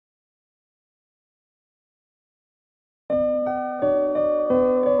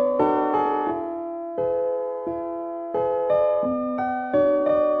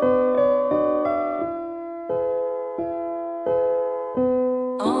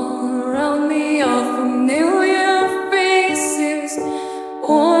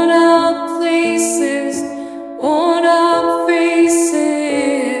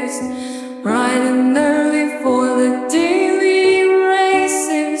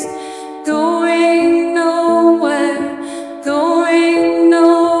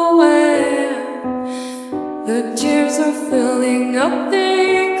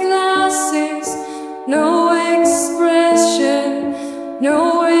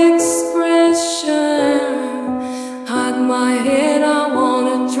expression. Hide my head, I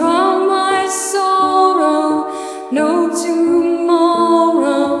wanna drown my sorrow. No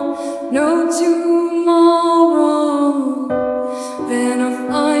tomorrow, no tomorrow. Then I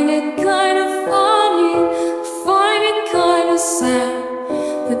find it kind of funny, I find it kind of sad.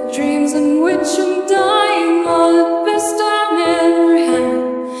 The dreams in which I'm dying are the best I've ever had.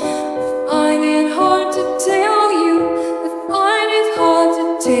 I find it hard to tell you, I find it hard to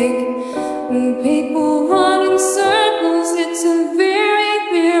take. When people run in circles, it's a very,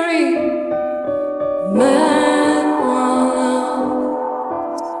 very mad world.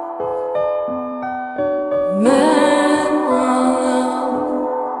 Mad world.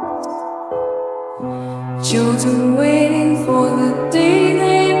 Children waiting for the day